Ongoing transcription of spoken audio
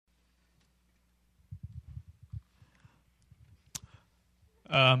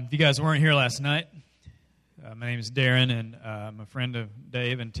If you guys weren't here last night, my name is Darren, and I'm a friend of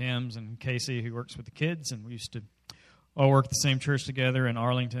Dave and Tim's and Casey, who works with the kids, and we used to all work at the same church together in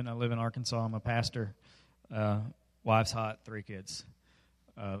Arlington. I live in Arkansas. I'm a pastor. Wife's hot, 3 kids,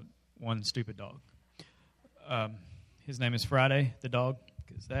 1 stupid dog. His name is Friday, the dog,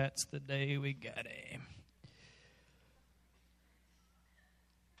 because that's the day we got him.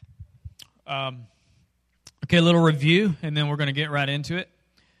 Okay, a little review, and then we're going to get right into it,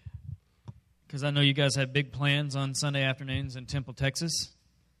 because I know you guys have big plans on Sunday afternoons in Temple, Texas.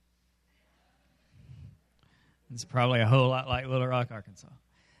 It's probably a whole lot like Little Rock, Arkansas.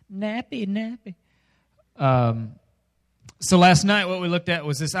 Nappy. So last night what we looked at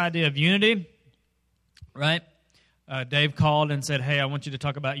was this idea of unity, right? Dave called and said, hey, I want you to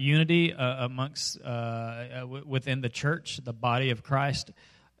talk about unity amongst within the church, the body of Christ,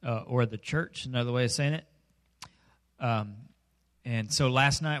 or the church, another way of saying it. And so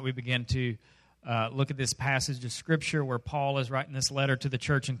last night we began to look at this passage of Scripture where Paul is writing this letter to the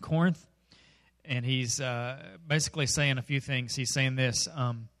church in Corinth. And he's basically saying a few things. He's saying this,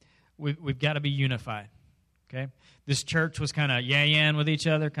 we've got to be unified, okay? This church was kind of yah-yahing with each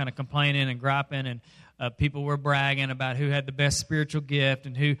other, kind of complaining and griping, and people were bragging about who had the best spiritual gift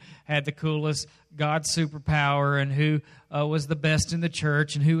and who had the coolest God superpower and who was the best in the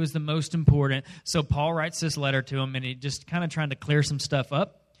church and who was the most important. So Paul writes this letter to them, and he just kind of trying to clear some stuff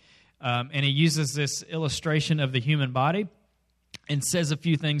up. And he uses this illustration of the human body and says a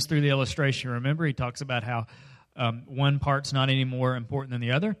few things through the illustration. Remember, he talks about how one part's not any more important than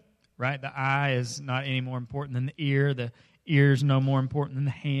the other, right? The eye is not any more important than the ear. The ear is no more important than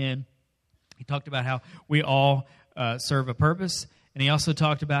the hand. He talked about how we all serve a purpose. And he also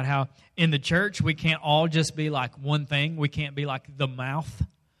talked about how in the church, we can't all just be like one thing. We can't be like the mouth,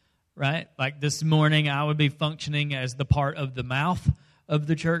 right? Like this morning, I would be functioning as the part of the mouth of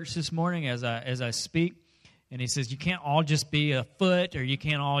the church this morning as I speak. And he says, you can't all just be a foot, or you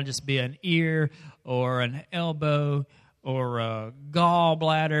can't all just be an ear or an elbow or a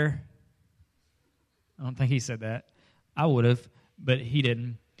gallbladder. I don't think he said that. I would have, but he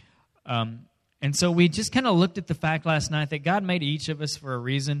didn't. And so we just kind of looked at the fact last night that God made each of us for a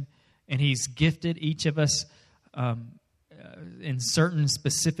reason, and He's gifted each of us in certain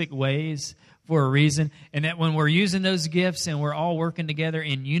specific ways for a reason, and that when we're using those gifts and we're all working together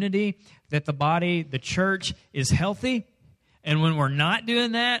in unity, that the body, the church, is healthy. And when we're not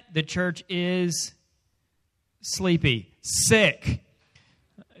doing that, the church is sleepy, sick.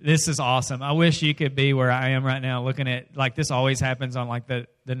 This is awesome. I wish you could be where I am right now looking at, like this always happens on like the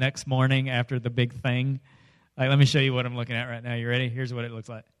next morning after the big thing. Like, let me show you what I'm looking at right now. You ready? Here's what it looks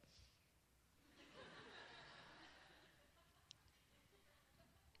like.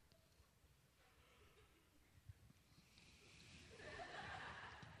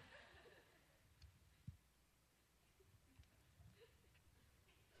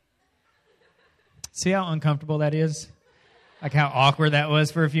 See how uncomfortable that is? Like how awkward that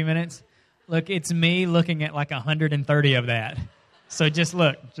was for a few minutes? Look, it's me looking at like 130 of that. So just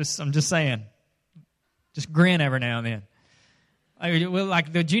look. I'm just saying. Just grin every now and then.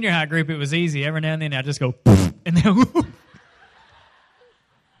 Like the junior high group, it was easy. Every now and then I just go, and then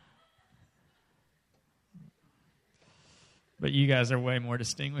But you guys are way more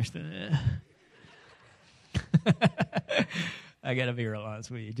distinguished than that. I got to be real honest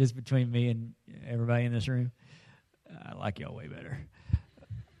with you. Just between me and everybody in this room, I like y'all way better.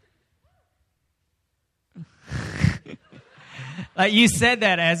 Like you said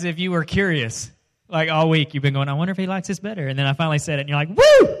that as if you were curious. Like all week you've been going, I wonder if he likes this better. And then I finally said it and you're like,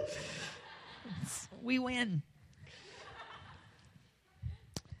 woo! We win.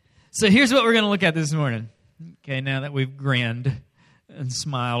 So here's what we're going to look at this morning. Okay, now that we've grinned and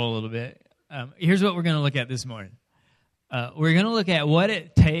smiled a little bit, here's what we're going to look at this morning. We're going to look at what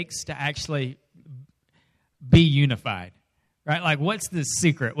it takes to actually be unified, right? Like, what's the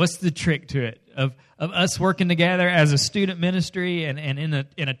secret? What's the trick to it of us working together as a student ministry and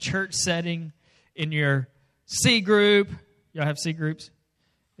in a church setting, in your C group? Y'all have C groups?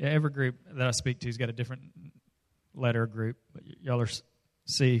 Yeah, every group that I speak to has got a different letter group, but y'all are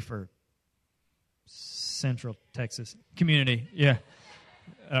C for Central Texas Community. Yeah,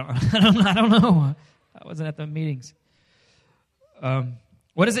 I don't know. I wasn't at the meetings.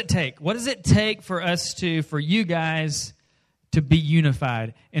 What does it take? What does it take for you guys to be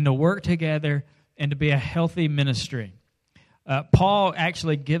unified and to work together and to be a healthy ministry? Paul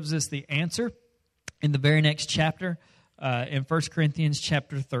actually gives us the answer in the very next chapter, in 1 Corinthians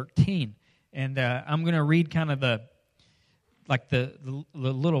chapter 13. And I'm going to read kind of the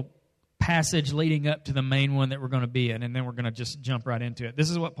little passage leading up to the main one that we're going to be in, and then we're going to just jump right into it. This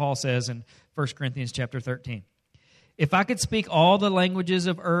is what Paul says in 1 Corinthians chapter 13. If I could speak all the languages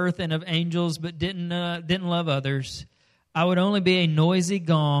of earth and of angels but didn't love others, I would only be a noisy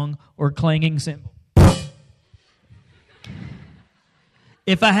gong or clanging cymbal.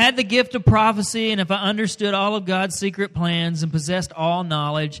 If I had the gift of prophecy, and if I understood all of God's secret plans and possessed all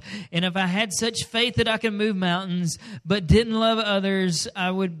knowledge, and if I had such faith that I could move mountains, but didn't love others, I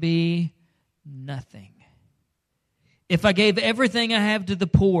would be nothing. If I gave everything I have to the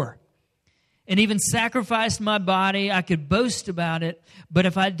poor, and even sacrificed my body, I could boast about it, but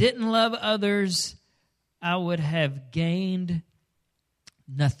if I didn't love others, I would have gained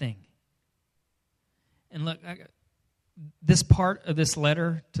nothing. And look, this part of this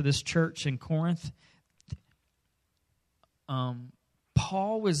letter to this church in Corinth,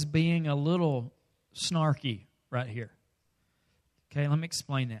 Paul was being a little snarky right here. Okay, let me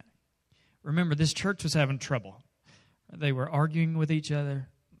explain that. Remember, this church was having trouble. They were arguing with each other.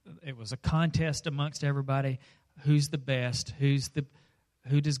 It was a contest amongst everybody. Who's the best?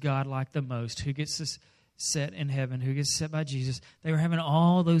 Who does God like the most? Who gets to sit in heaven? Who gets set by Jesus? They were having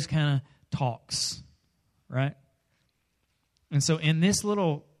all those kind of talks, right? And so in this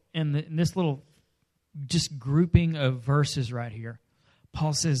little just grouping of verses right here,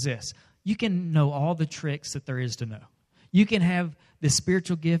 Paul says this: you can know all the tricks that there is to know. You can have the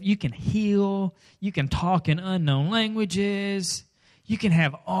spiritual gift. You can heal. You can talk in unknown languages. You can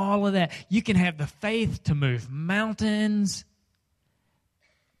have all of that. You can have the faith to move mountains.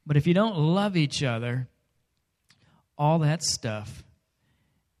 But if you don't love each other, all that stuff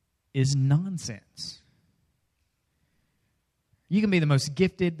is nonsense. You can be the most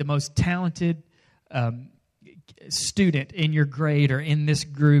gifted, the most talented student in your grade or in this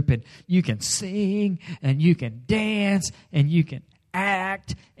group, and you can sing, and you can dance, and you can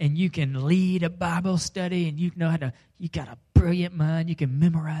act, and you can lead a Bible study, and you got a brilliant mind, you can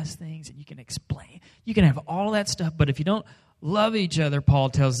memorize things, and you can explain. You can have all that stuff, but if you don't love each other, Paul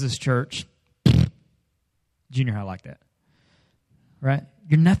tells this church, junior high like that, right?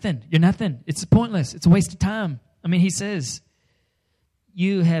 You're nothing. You're nothing. It's pointless. It's a waste of time. I mean, he says,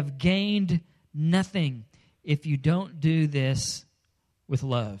 you have gained nothing if you don't do this with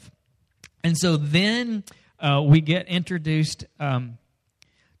love. And so then we get introduced to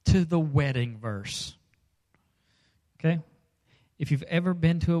the wedding verse. Okay? If you've ever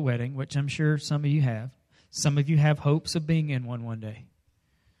been to a wedding, which I'm sure some of you have hopes of being in one day.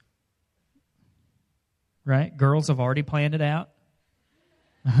 Right? Girls have already planned it out.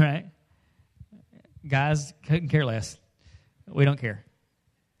 All right? Guys couldn't care less. We don't care.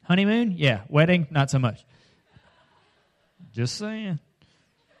 Honeymoon? Yeah. Wedding? Not so much. Just saying.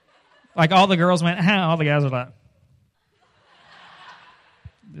 Like all the girls went, all the guys were like,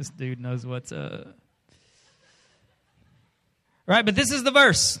 this dude knows what's up. Right, but this is the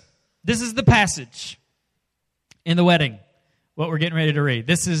verse. This is the passage in the wedding, what we're getting ready to read.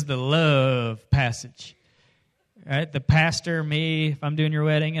 This is the love passage. Right, the pastor, me, if I'm doing your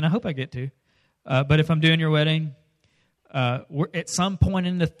wedding, and I hope I get to, but if I'm doing your wedding, we're, at some point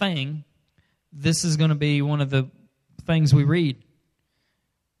in the thing, this is going to be one of the things we read,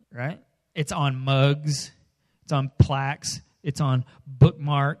 right? It's on mugs, it's on plaques, it's on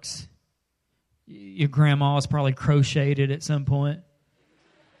bookmarks. Your grandma has probably crocheted it at some point.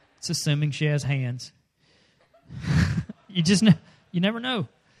 It's assuming she has hands. You never know.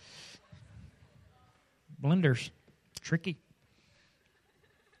 Blenders, tricky.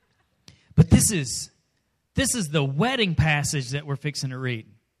 But this is the wedding passage that we're fixing to read.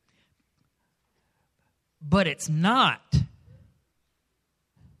 But it's not.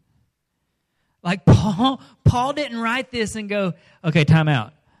 Like Paul didn't write this and go, okay, time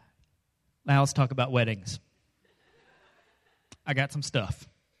out. Now let's talk about weddings. I got some stuff.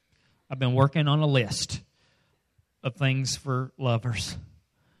 I've been working on a list of things for lovers.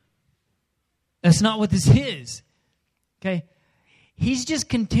 That's not what this is. Okay? He's just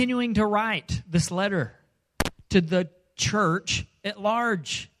continuing to write this letter to the church at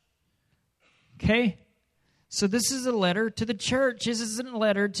large. Okay? So this is a letter to the church. This isn't a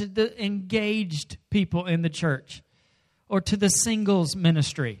letter to the engaged people in the church or to the singles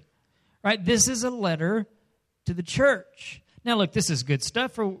ministry. Right? This is a letter to the church. Now, look, this is good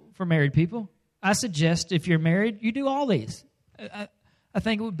stuff for married people. I suggest if you're married, you do all these. I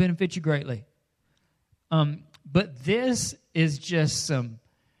think it would benefit you greatly. But this is just some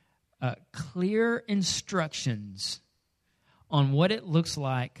clear instructions on what it looks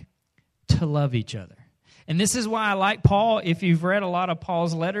like to love each other. And this is why I like Paul. If you've read a lot of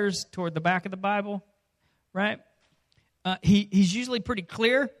Paul's letters toward the back of the Bible, right? He's usually pretty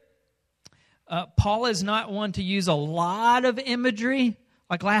clear Paul is not one to use a lot of imagery.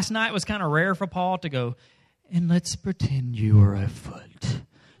 Like last night was kind of rare for Paul to go, and let's pretend you are a foot.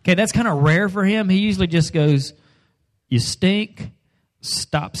 Okay, that's kind of rare for him. He usually just goes, you stink,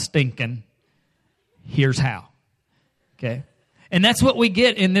 stop stinking. Here's how. Okay? And that's what we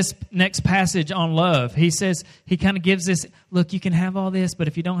get in this next passage on love. He says, he kind of gives this, look, you can have all this, but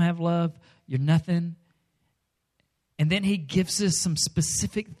if you don't have love, you're nothing. And then he gives us some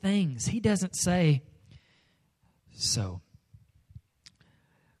specific things. He doesn't say, so,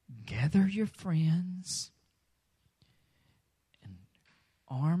 gather your friends and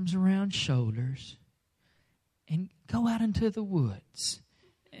arms around shoulders and go out into the woods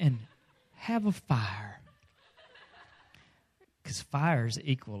and have a fire. Because fires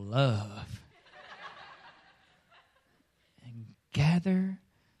equal love. And gather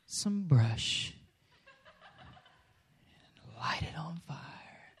some brush and light it on fire.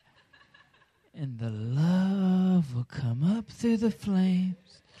 And the love will come up through the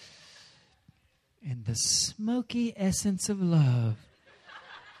flames. And the smoky essence of love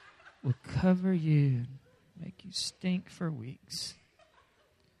will cover you, make you stink for weeks.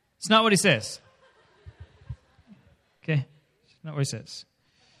 It's not what he says. Okay? It's not what he says.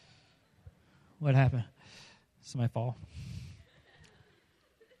 What happened? Somebody fall?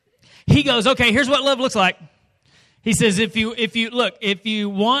 He goes, okay, here's what love looks like. He says, if you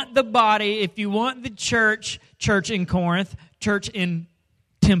want the body, if you want the church in Corinth, church in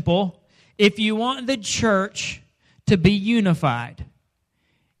Temple, if you want the church to be unified,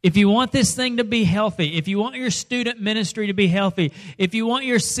 if you want this thing to be healthy, if you want your student ministry to be healthy, if you want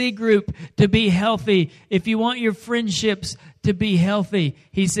your C group to be healthy, if you want your friendships to be healthy,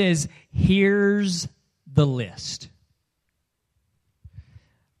 he says, here's the list.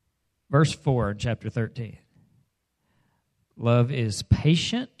 Verse 4 in chapter 13. Love is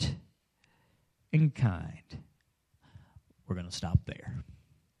patient and kind. We're going to stop there.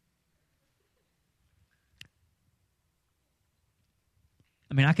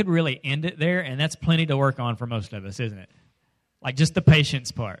 I mean, I could really end it there, and that's plenty to work on for most of us, isn't it? Like just the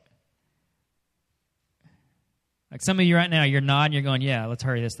patience part. Like some of you right now, you're nodding, you're going, yeah, let's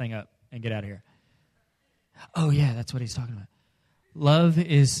hurry this thing up and get out of here. Oh, yeah, that's what he's talking about. Love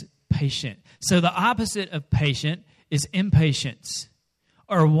is patient. So the opposite of patient is impatience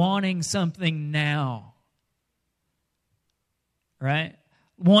or wanting something now. Right?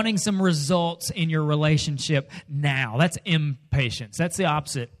 Wanting some results in your relationship now. That's impatience. That's the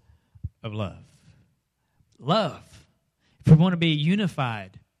opposite of love. Love. If we want to be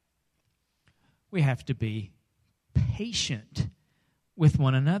unified, we have to be patient with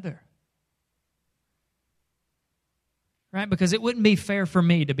one another. Right? Because it wouldn't be fair for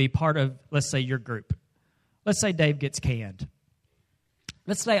me to be part of, let's say, your group. Let's say Dave gets canned.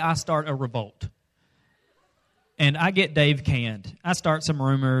 Let's say I start a revolt. And I get Dave canned. I start some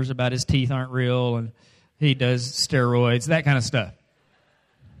rumors about his teeth aren't real and he does steroids, that kind of stuff.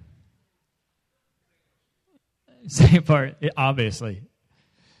 Same part, obviously.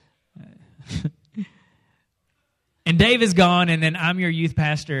 And Dave is gone, and then I'm your youth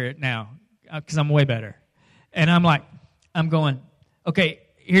pastor now because I'm way better. And I'm going, okay,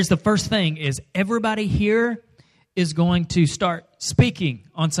 here's the first thing is everybody here is going to start speaking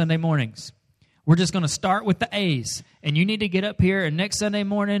on Sunday mornings. We're just going to start with the A's. And you need to get up here, and next Sunday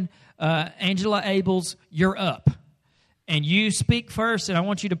morning, Angela Abels, you're up. And you speak first, and I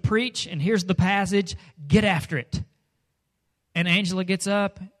want you to preach, and here's the passage. Get after it. And Angela gets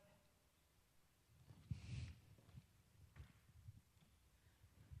up.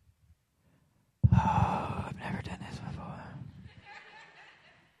 Oh, I've never done this before.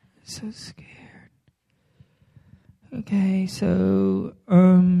 I'm so scared. Okay, so,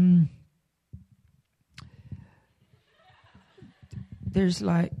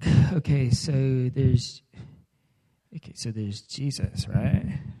 there's Jesus,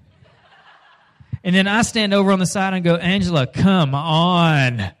 right? And then I stand over on the side and go, Angela, come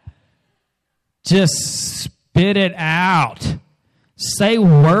on. Just spit it out. Say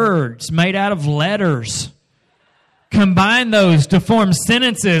words made out of letters. Combine those to form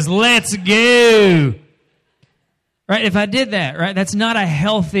sentences. Let's go. Right? If I did that, right, that's not a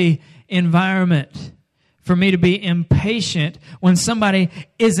healthy environment for me to be impatient when somebody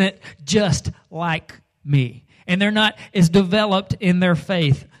isn't just like me. And they're not as developed in their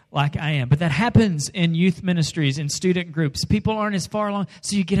faith like I am. But that happens in youth ministries, in student groups. People aren't as far along,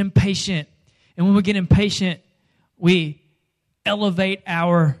 so you get impatient. And when we get impatient, we elevate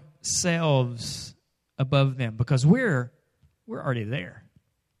ourselves above them because we're already there.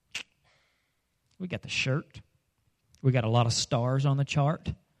 We got the shirt. We got a lot of stars on the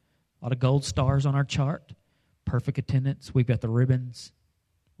chart. A lot of gold stars on our chart. Perfect attendance. We've got the ribbons.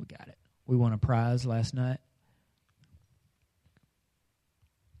 We got it. We won a prize last night.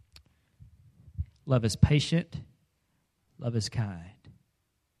 Love is patient. Love is kind.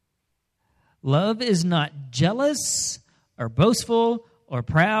 Love is not jealous or boastful or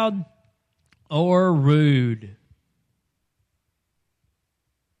proud or rude.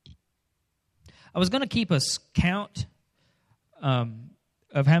 I was going to keep a count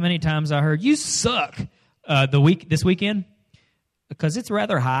of how many times I heard, "You suck," this weekend, because it's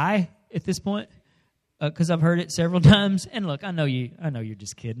rather high at this point, because I've heard it several times. And look, I know you're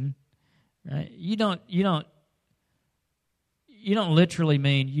just kidding, right? You don't literally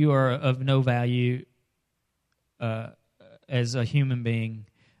mean you are of no value as a human being.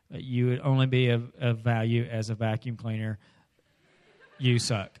 You would only be of value as a vacuum cleaner. You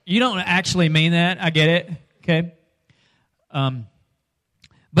suck. You don't actually mean that. I get it. Okay.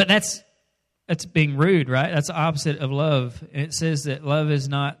 But that's being rude, right? That's the opposite of love. And it says that love is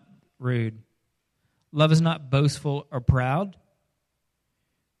not rude. Love is not boastful or proud.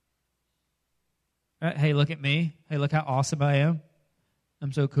 Right? Hey, look at me. Hey, look how awesome I am.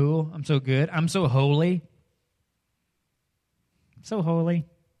 I'm so cool. I'm so good. I'm so holy. So holy.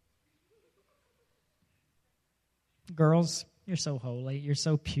 Girls, you're so holy. You're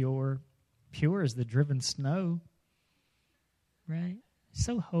so pure. Pure as the driven snow. Right?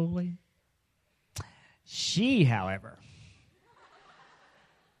 So holy. She, however,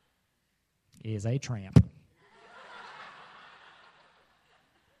 is a tramp.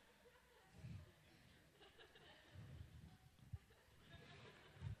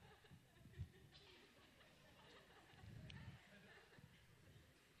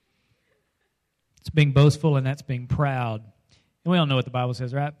 It's being boastful, and that's being proud. And we all know what the Bible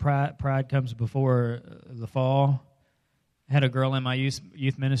says, right? Pride comes before the fall. I had a girl in my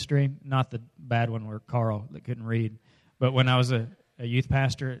youth ministry, not the bad one where Carl that couldn't read, but when I was a youth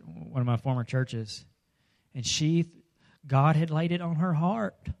pastor at one of my former churches, and God had laid it on her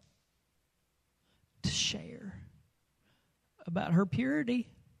heart to share about her purity.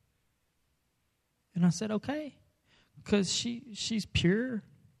 And I said, okay, because she's pure,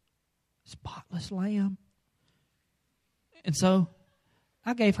 spotless lamb. And so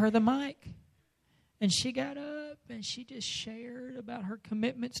I gave her the mic. And she got up and she just shared about her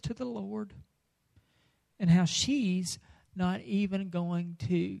commitments to the Lord and how she's not even going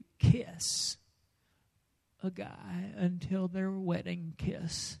to kiss a guy until their wedding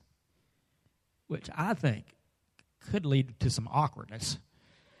kiss, which I think could lead to some awkwardness.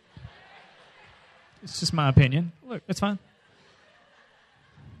 It's just my opinion. Look, it's fine.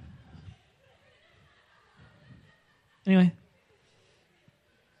 Anyway.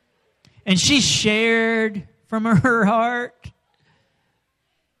 And she shared from her heart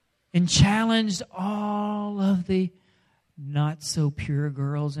and challenged all of the not so pure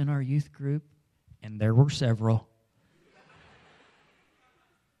girls in our youth group, and there were several,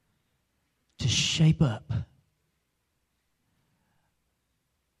 to shape up.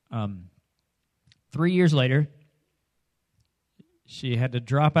 3 years later, she had to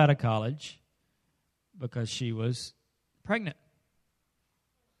drop out of college because she was pregnant.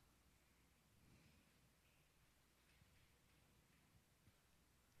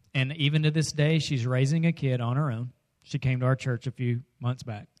 And even to this day, she's raising a kid on her own. She came to our church a few months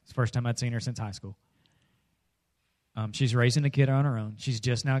back. It's the first time I'd seen her since high school. She's raising a kid on her own. She's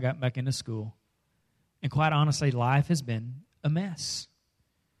just now gotten back into school. And quite honestly, life has been a mess.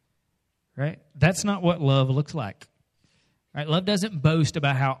 Right? That's not what love looks like. Right? Love doesn't boast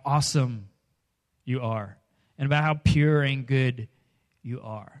about how awesome you are and about how pure and good you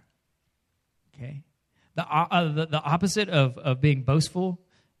are. Okay? The opposite of being boastful,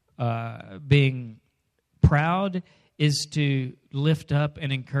 being proud, is to lift up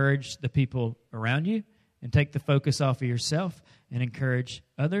and encourage the people around you and take the focus off of yourself and encourage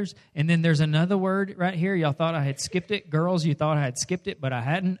others. And then there's another word right here. Y'all thought I had skipped it. Girls, you thought I had skipped it, but I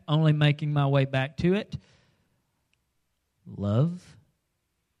hadn't, only making my way back to it. Love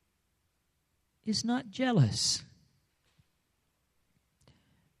is not jealous.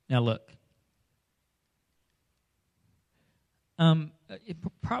 Now look.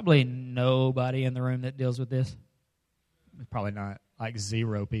 Probably nobody in the room that deals with this. Probably not, like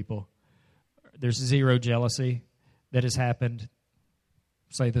 0 people. There's 0 jealousy that has happened,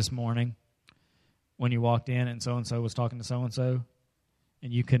 say, this morning when you walked in and so-and-so was talking to so-and-so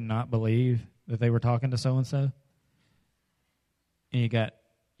and you could not believe that they were talking to so-and-so. And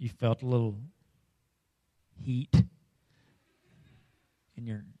you felt a little heat in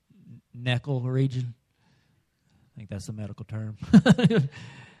your neckle region. I think that's the medical term.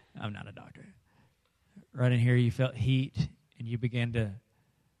 I'm not a doctor. Right in here, you felt heat, and you began to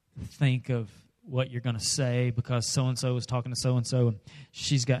think of what you're going to say because so-and-so is talking to so-and-so, and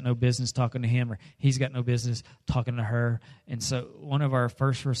she's got no business talking to him, or he's got no business talking to her. And so one of our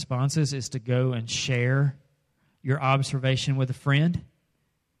first responses is to go and share your observation with a friend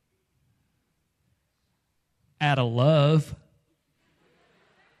out of love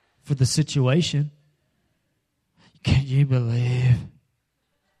for the situation. Can you believe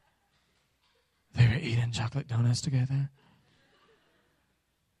they were eating chocolate donuts together?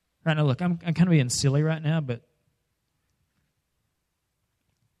 Right now, look, I'm kind of being silly right now, but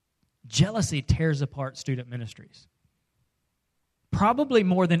jealousy tears apart student ministries. Probably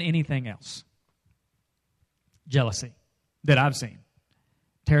more than anything else. Jealousy that I've seen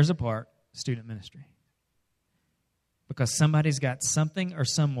tears apart student ministry. Because somebody's got something or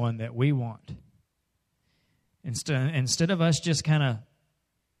someone that we want. Instead of us just kind of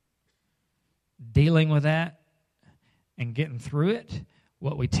dealing with that and getting through it,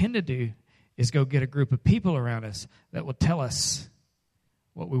 what we tend to do is go get a group of people around us that will tell us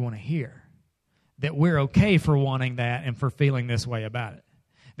what we want to hear. That we're okay for wanting that and for feeling this way about it.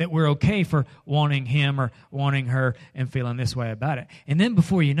 That we're okay for wanting him or wanting her and feeling this way about it. And then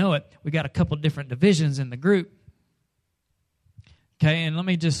before you know it, we got a couple different divisions in the group. Okay, and let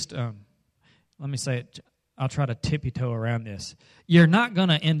me say it. I'll try to tippy-toe around this. You're not going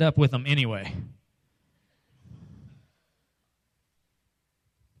to end up with them anyway.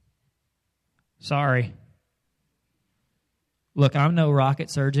 Sorry. Look, I'm no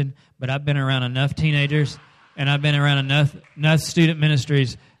rocket surgeon, but I've been around enough teenagers and I've been around enough student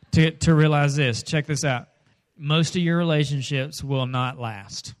ministries to realize this. Check this out. Most of your relationships will not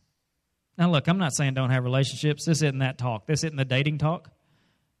last. Now, look, I'm not saying don't have relationships. This isn't that talk. This isn't the dating talk.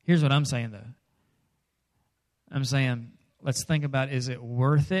 Here's what I'm saying, though. I'm saying, let's think about, is it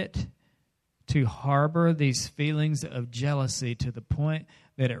worth it to harbor these feelings of jealousy to the point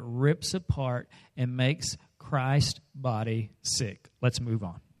that it rips apart and makes Christ's body sick? Let's move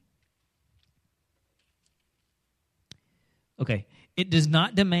on. Okay, it does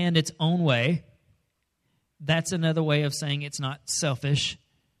not demand its own way. That's another way of saying it's not selfish.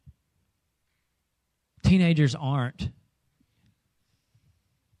 Teenagers aren't.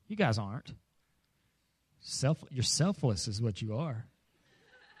 You guys aren't. You're selfless is what you are.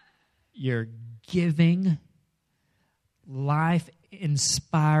 You're giving,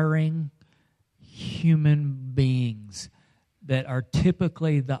 life-inspiring human beings that are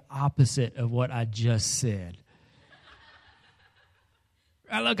typically the opposite of what I just said.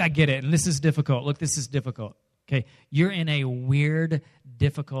 Look, I get it, and this is difficult. Look, this is difficult. Okay, you're in a weird,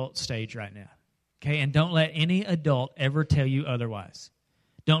 difficult stage right now. Okay, and don't let any adult ever tell you otherwise.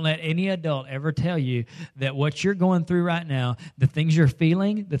 Don't let any adult ever tell you that what you're going through right now, the things you're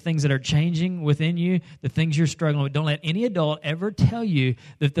feeling, the things that are changing within you, the things you're struggling with, don't let any adult ever tell you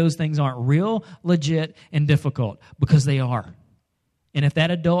that those things aren't real, legit, and difficult, because they are. And if that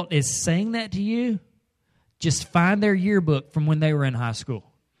adult is saying that to you, just find their yearbook from when they were in high school.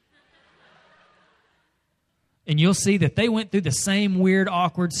 And you'll see that they went through the same weird,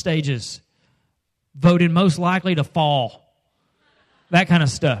 awkward stages. Voted most likely to fall. That kind of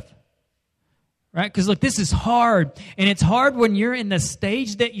stuff. Right? Because look, this is hard. And it's hard when you're in the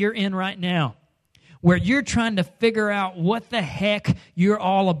stage that you're in right now, where you're trying to figure out what the heck you're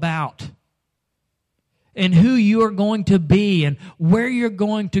all about. And who you are going to be and where you're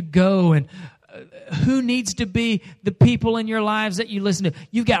going to go and who needs to be the people in your lives that you listen to.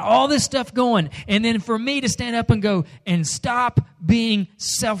 You've got all this stuff going. And then for me to stand up and go, and stop being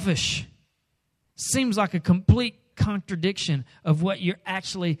selfish, seems like a complete contradiction of what you're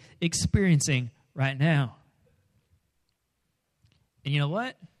actually experiencing right now. And you know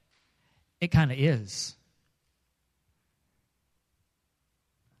what? It kind of is.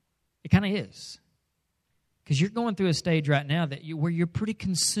 It kind of is. Because you're going through a stage right now where you're pretty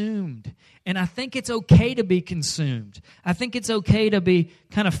consumed. And I think it's okay to be consumed. I think it's okay to be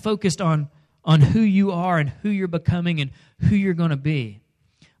kind of focused on who you are and who you're becoming and who you're going to be.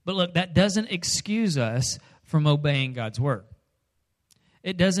 But look, that doesn't excuse us from obeying God's word.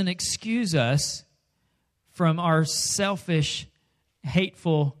 It doesn't excuse us from our selfish,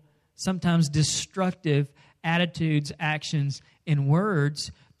 hateful, sometimes destructive attitudes, actions, and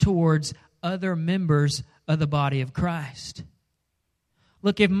words towards other members of the body of Christ.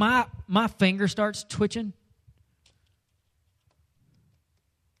 Look, if my finger starts twitching,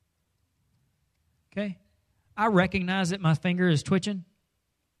 okay, I recognize that my finger is twitching.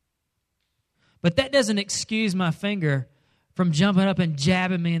 But that doesn't excuse my finger from jumping up and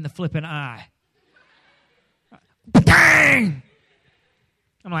jabbing me in the flipping eye. Bang!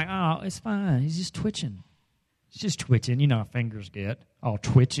 I'm like, oh, it's fine. He's just twitching. He's just twitching. You know how fingers get all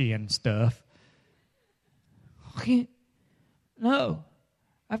twitchy and stuff. No.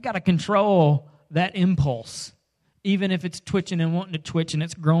 I've got to control that impulse. Even if it's twitching and wanting to twitch and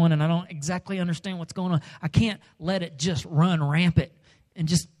it's growing and I don't exactly understand what's going on. I can't let it just run rampant and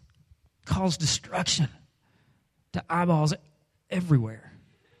just cause destruction to eyeballs everywhere.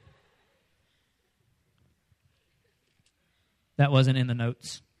 That wasn't in the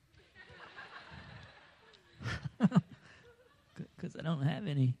notes. Because I don't have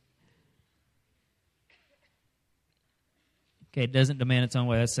any. Okay, it doesn't demand its own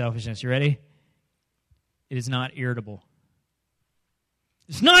way. That's selfishness. You ready? It is not irritable.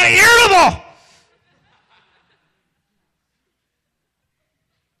 It's not irritable!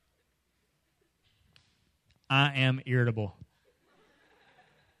 I am irritable.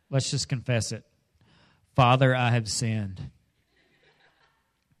 Let's just confess it. Father, I have sinned.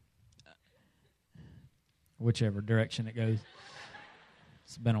 Whichever direction it goes.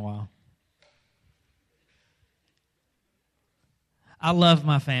 It's been a while. I love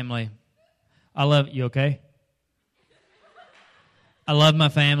my family. You okay? I love my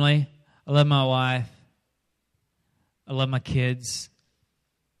family. I love my wife. I love my kids.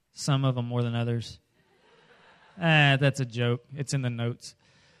 Some of them more than others. That's a joke. It's in the notes.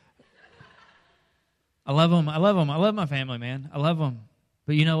 I love them. I love my family, man. I love them.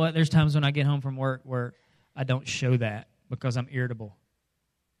 But you know what? There's times when I get home from work where I don't show that because I'm irritable.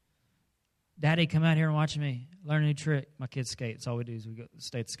 Daddy, come out here and watch me. Learn a new trick. My kids skate. That's all we do is we go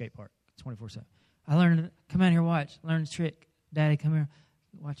stay at the skate park 24/7. Come out here, watch. Learn a trick. Daddy, come here.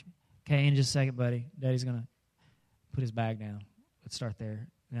 Watch me. Okay, in just a second, buddy. Daddy's going to put his bag down. Let's start there.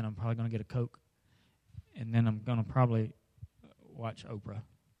 And then I'm probably going to get a Coke. And then I'm going to probably watch Oprah.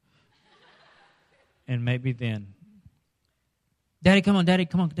 And maybe then, Daddy, come on,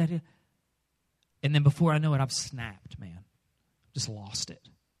 Daddy. And then before I know it, I've snapped, man. Just lost it.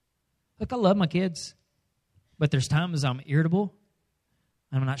 Look, I love my kids. But there's times I'm irritable,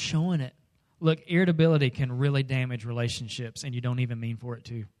 and I'm not showing it. Look, irritability can really damage relationships, and you don't even mean for it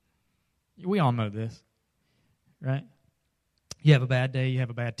to. We all know this, right? You have a bad day, you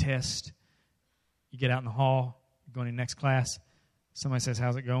have a bad test. You get out in the hall, you're going to the next class. Somebody says,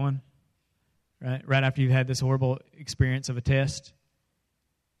 how's it going? Right after you've had this horrible experience of a test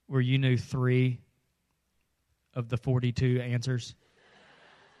where you knew 3 of the 42 answers.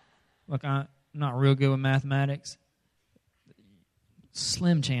 Look, I'm not real good with mathematics.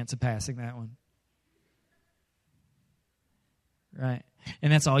 Slim chance of passing that one. Right?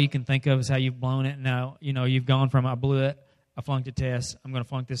 And that's all you can think of is how you've blown it. Now, you've gone from I blew it, I flunked a test, I'm going to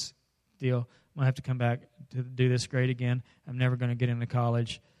flunk this deal. I'm going to have to come back to do this grade again. I'm never going to get into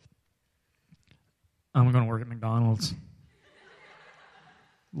college. I'm going to work at McDonald's.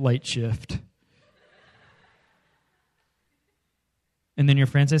 Late shift. And then your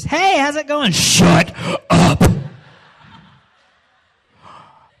friend says, hey, how's it going? Shut up.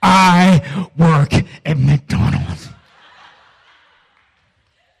 I work at McDonald's.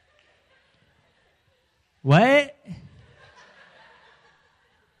 What?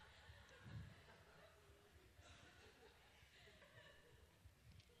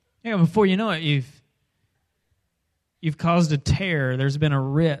 Yeah, before you know it, you've caused a tear. There's been a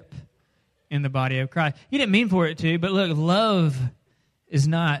rip in the body of Christ. You didn't mean for it to, but look, love is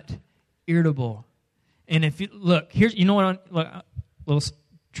not irritable. And if you look, here's little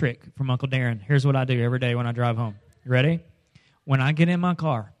trick from Uncle Darren. Here's what I do every day when I drive home. You ready? When I get in my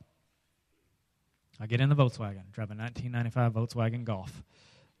car, I get in the Volkswagen. I drive a 1995 Volkswagen Golf,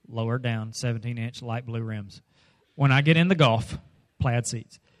 lower down, 17-inch light blue rims. When I get in the Golf, plaid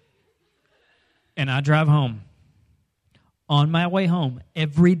seats, and I drive home, on my way home,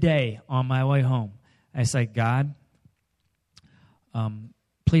 every day on my way home, I say, God,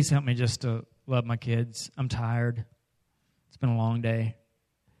 please help me just to love my kids. I'm tired. It's been a long day.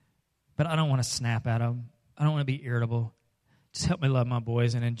 But I don't want to snap at them. I don't want to be irritable. Just help me love my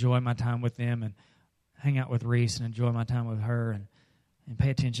boys and enjoy my time with them and hang out with Reese and enjoy my time with her and pay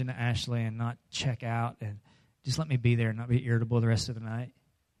attention to Ashley and not check out and just let me be there and not be irritable the rest of the night.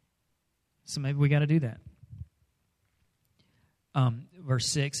 So maybe we got to do that. Verse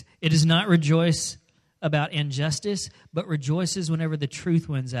 6, it does not rejoice about injustice, but rejoices whenever the truth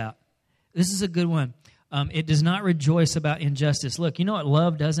wins out. This is a good one. It does not rejoice about injustice. Look, you know what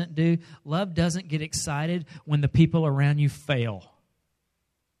love doesn't do? Love doesn't get excited when the people around you fail,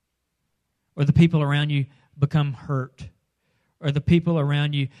 or the people around you become hurt, or the people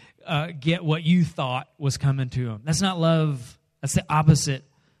around you get what you thought was coming to them. That's not love. That's the opposite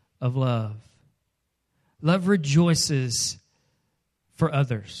of love. Love rejoices for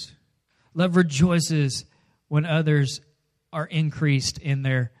others. Love rejoices when others are increased in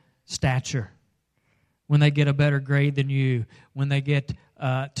their stature, when they get a better grade than you, when they get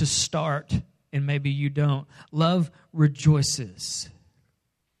to start and maybe you don't. Love rejoices.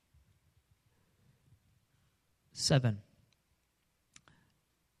 7,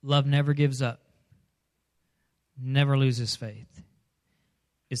 love never gives up, never loses faith,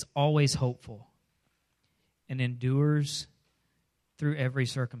 is always hopeful, and endures through every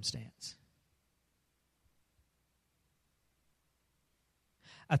circumstance.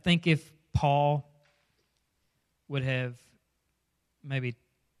 I think if Paul would have maybe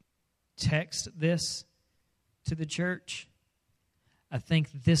text this to the church, I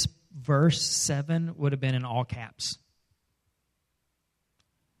think this verse 7 would have been in all caps.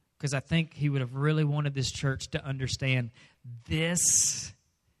 Because I think he would have really wanted this church to understand this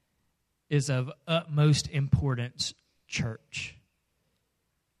is of utmost importance, church.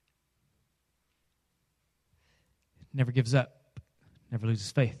 Never gives up, never loses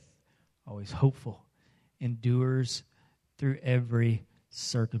faith, always hopeful, endures through every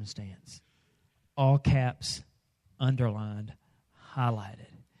circumstance. All caps, underlined, highlighted.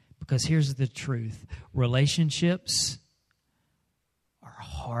 Because here's the truth. Relationships are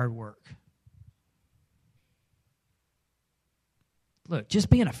hard work. Look, just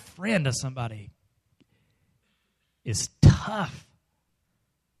being a friend to somebody is tough.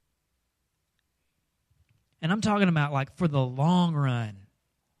 And I'm talking about like for the long run,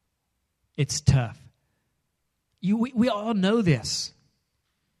 it's tough. We all know this.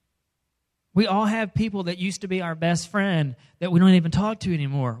 We all have people that used to be our best friend that we don't even talk to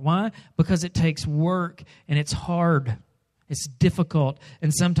anymore. Why? Because it takes work and it's hard. It's difficult.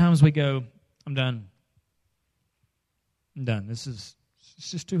 And sometimes we go, I'm done. I'm done. It's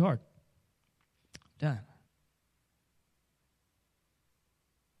just too hard. I'm done.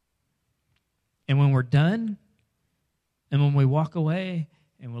 And when we're done, and when we walk away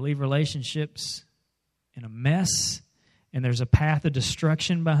and we leave relationships in a mess, and there's a path of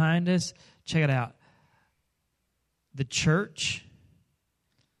destruction behind us, check it out. The church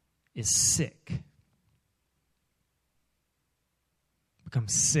is sick.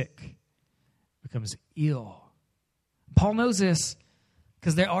 Becomes sick. Becomes ill. Paul knows this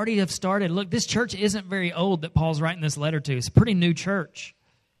because they already have started. Look, this church isn't very old that Paul's writing this letter to. It's a pretty new church.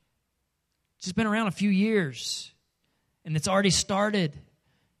 It's just been around a few years. And it's already started.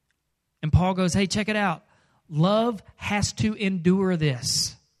 And Paul goes, hey, check it out. Love has to endure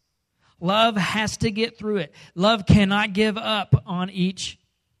this. Love has to get through it. Love cannot give up on each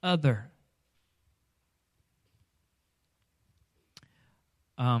other.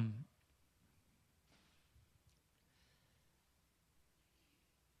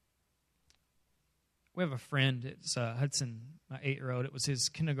 We have a friend, it's Hudson, my 8-year-old. It was his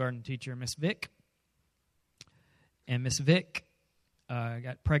kindergarten teacher, Miss Vick. And Miss Vick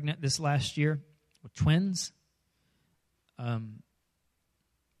got pregnant this last year with twins.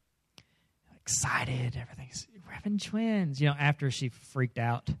 Excited, everything's, we're having twins. You know, after she freaked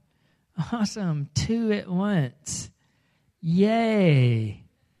out. Awesome, 2 at once. Yay.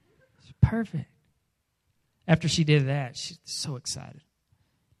 It's perfect. After she did that, she's so excited.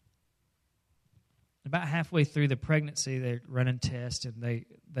 About halfway through the pregnancy, they're running tests, and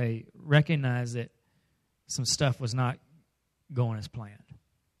they recognized that some stuff was not going as planned.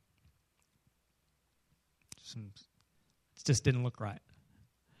 It just didn't look right.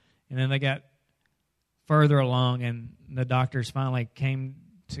 And then they got further along, and the doctors finally came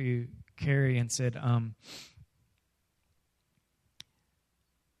to Carrie and said,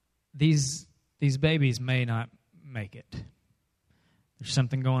 these babies may not make it. There's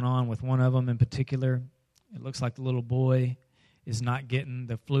something going on with one of them in particular. It looks like the little boy is not getting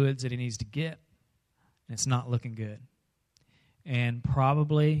the fluids that he needs to get, and it's not looking good. And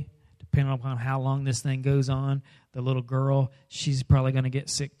probably, depending upon how long this thing goes on, the little girl, she's probably going to get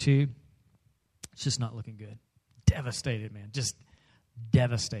sick too. It's just not looking good. Devastated, man. Just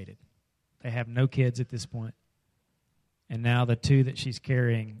devastated. They have no kids at this point. And now the 2 that she's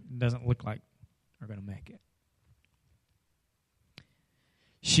carrying doesn't look like are going to make it.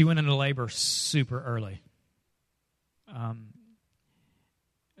 She went into labor super early.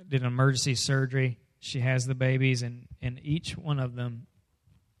 Did an emergency surgery. She has the babies, and each one of them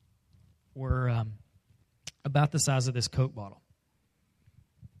were about the size of this Coke bottle.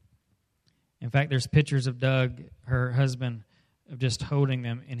 In fact, there's pictures of Doug, her husband, of just holding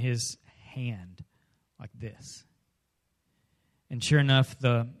them in his hand like this. And sure enough,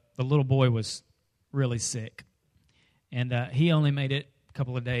 the little boy was really sick. And he only made it a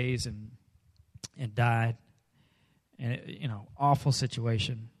couple of days and died. And, awful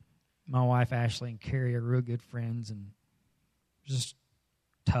situation. My wife, Ashley, and Carrie are real good friends, and just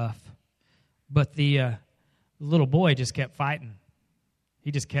tough. But the little boy just kept fighting.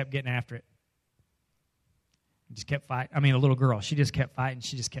 He just kept getting after it. He just kept fighting. I mean, a little girl, she just kept fighting.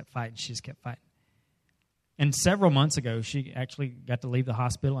 She just kept fighting. She just kept fighting. And several months ago, she actually got to leave the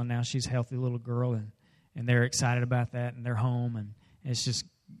hospital, and now she's a healthy little girl, and they're excited about that, and they're home, and it's just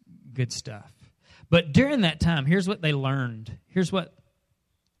good stuff. But during that time, here's what they learned. Here's what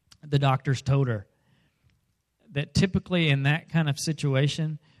the doctors told her. That typically in that kind of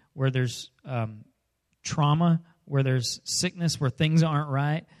situation where there's trauma, where there's sickness, where things aren't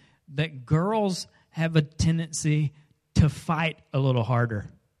right, that girls have a tendency to fight a little harder.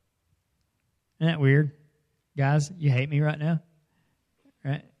 Isn't that weird? Guys, you hate me right now?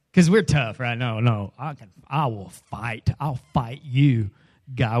 Right? Because we're tough, right? No, I will fight. I'll fight you,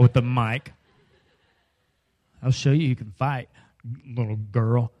 guy with the mic. I'll show you can fight, little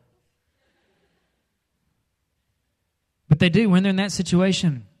girl. But they do when they're in that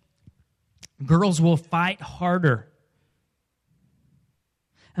situation. Girls will fight harder.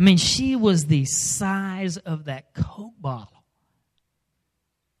 I mean, she was the size of that Coke bottle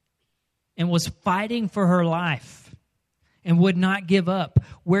and was fighting for her life and would not give up,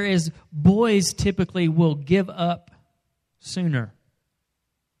 whereas boys typically will give up sooner.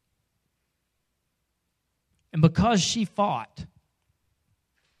 And because she fought,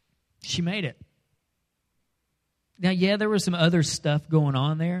 she made it. Now, yeah, there was some other stuff going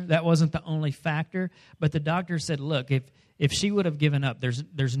on there. That wasn't the only factor. But the doctor said, look, if she would have given up,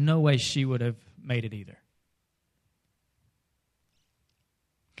 there's no way she would have made it either.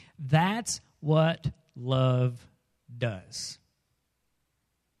 That's what love does.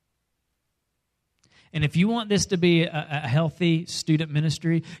 And if you want this to be a healthy student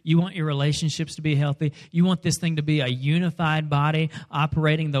ministry, you want your relationships to be healthy, you want this thing to be a unified body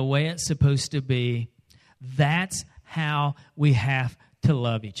operating the way it's supposed to be, that's how we have to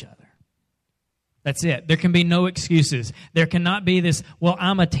love each other. That's it. There can be no excuses. There cannot be this, well,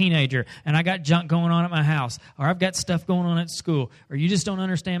 I'm a teenager and I got junk going on at my house, or I've got stuff going on at school, or you just don't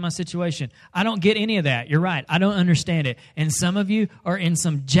understand my situation. I don't get any of that. You're right. I don't understand it. And some of you are in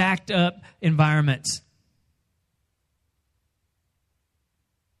some jacked up environments.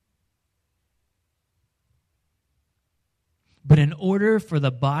 But in order for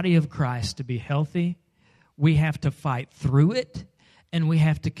the body of Christ to be healthy, we have to fight through it, and we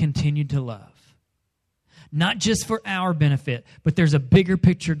have to continue to love. Not just for our benefit, but there's a bigger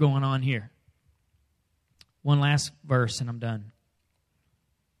picture going on here. One last verse, and I'm done.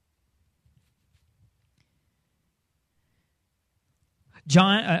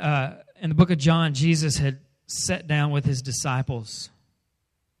 John, in the book of John, Jesus had sat down with his disciples.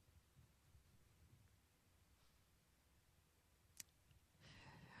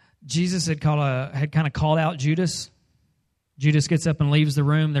 Jesus had kind of called out Judas. Judas gets up and leaves the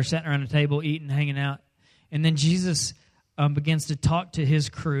room. They're sitting around a table, eating, hanging out. And then Jesus begins to talk to his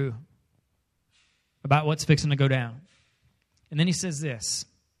crew about what's fixing to go down. And then he says this.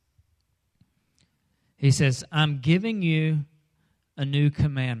 He says, I'm giving you a new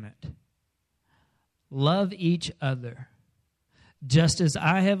commandment. Love each other. Just as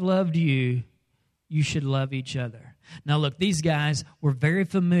I have loved you, you should love each other. Now look, these guys were very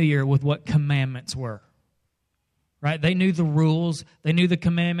familiar with what commandments were. Right? They knew the rules, they knew the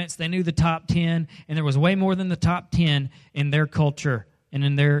commandments, they knew the top 10, and there was way more than the top 10 in their culture and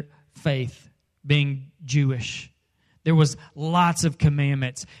in their faith, being Jewish. There was lots of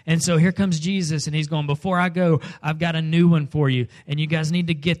commandments. And so here comes Jesus, and he's going, before I go, I've got a new one for you, and you guys need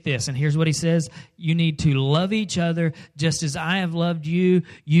to get this. And here's what he says. You need to love each other just as I have loved you.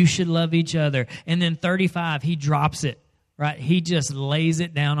 You should love each other. And then 35, he drops it, right? He just lays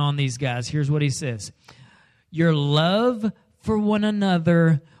it down on these guys. Here's what he says. Your love for one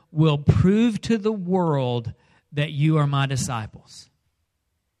another will prove to the world that you are my disciples.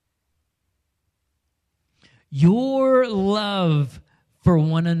 Your love for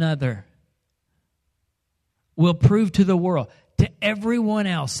one another will prove to the world, to everyone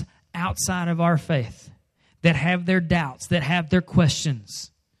else outside of our faith that have their doubts, that have their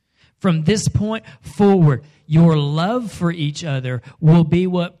questions. From this point forward, your love for each other will be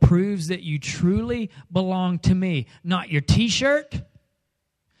what proves that you truly belong to me. Not your t-shirt,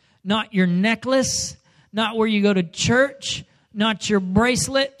 not your necklace, not where you go to church, not your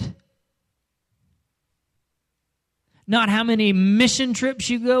bracelet, not how many mission trips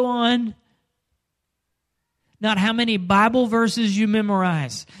you go on, not how many Bible verses you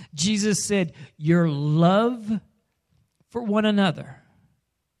memorize. Jesus said, your love for one another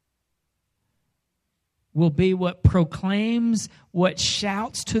will be what proclaims, what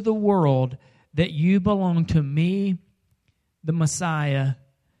shouts to the world that you belong to me, the Messiah,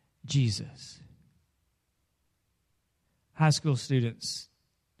 Jesus. High school students,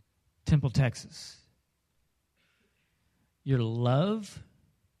 Temple, Texas, your love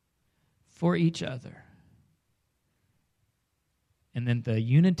for each other, and then the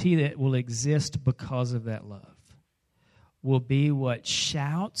unity that will exist because of that love, will be what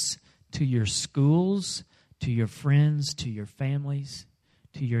shouts to your schools, to your friends, to your families,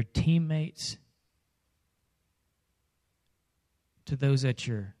 to your teammates, to those at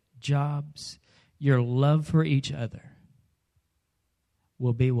your jobs. Your love for each other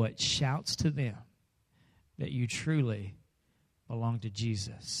will be what shouts to them that you truly belong to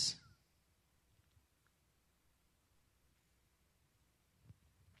Jesus.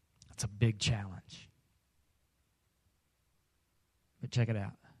 That's a big challenge. But check it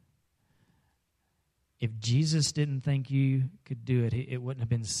out. If Jesus didn't think you could do it, it wouldn't have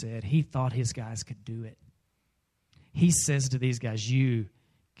been said. He thought his guys could do it. He says to these guys, you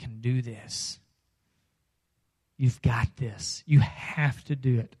can do this. You've got this. You have to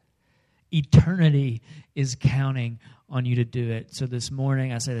do it. Eternity is counting on you to do it. So this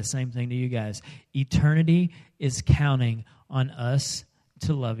morning, I say the same thing to you guys. Eternity is counting on us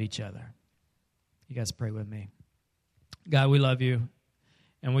to love each other. You guys pray with me. God, we love you,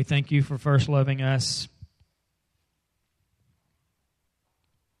 and we thank you for first loving us.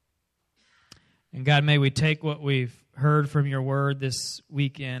 And God, may we take what we've heard from your word this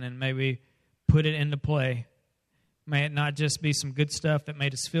weekend and may we put it into play. May it not just be some good stuff that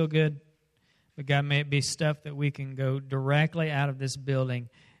made us feel good, but God, may it be stuff that we can go directly out of this building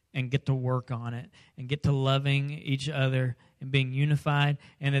and get to work on it and get to loving each other and being unified,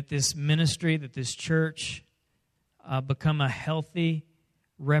 and that this ministry, that this church become a healthy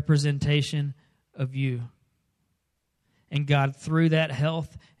representation of you. And God, through that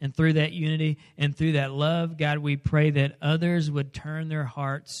health and through that unity and through that love, God, we pray that others would turn their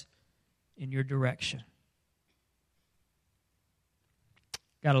hearts in your direction.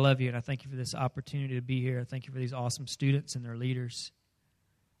 God, I love you, and I thank you for this opportunity to be here. I thank you for these awesome students and their leaders.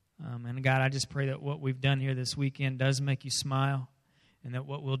 And God, I just pray that what we've done here this weekend does make you smile, and that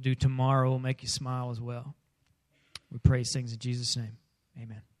what we'll do tomorrow will make you smile as well. We pray these things in Jesus' name.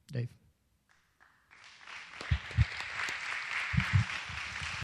 Amen. Dave.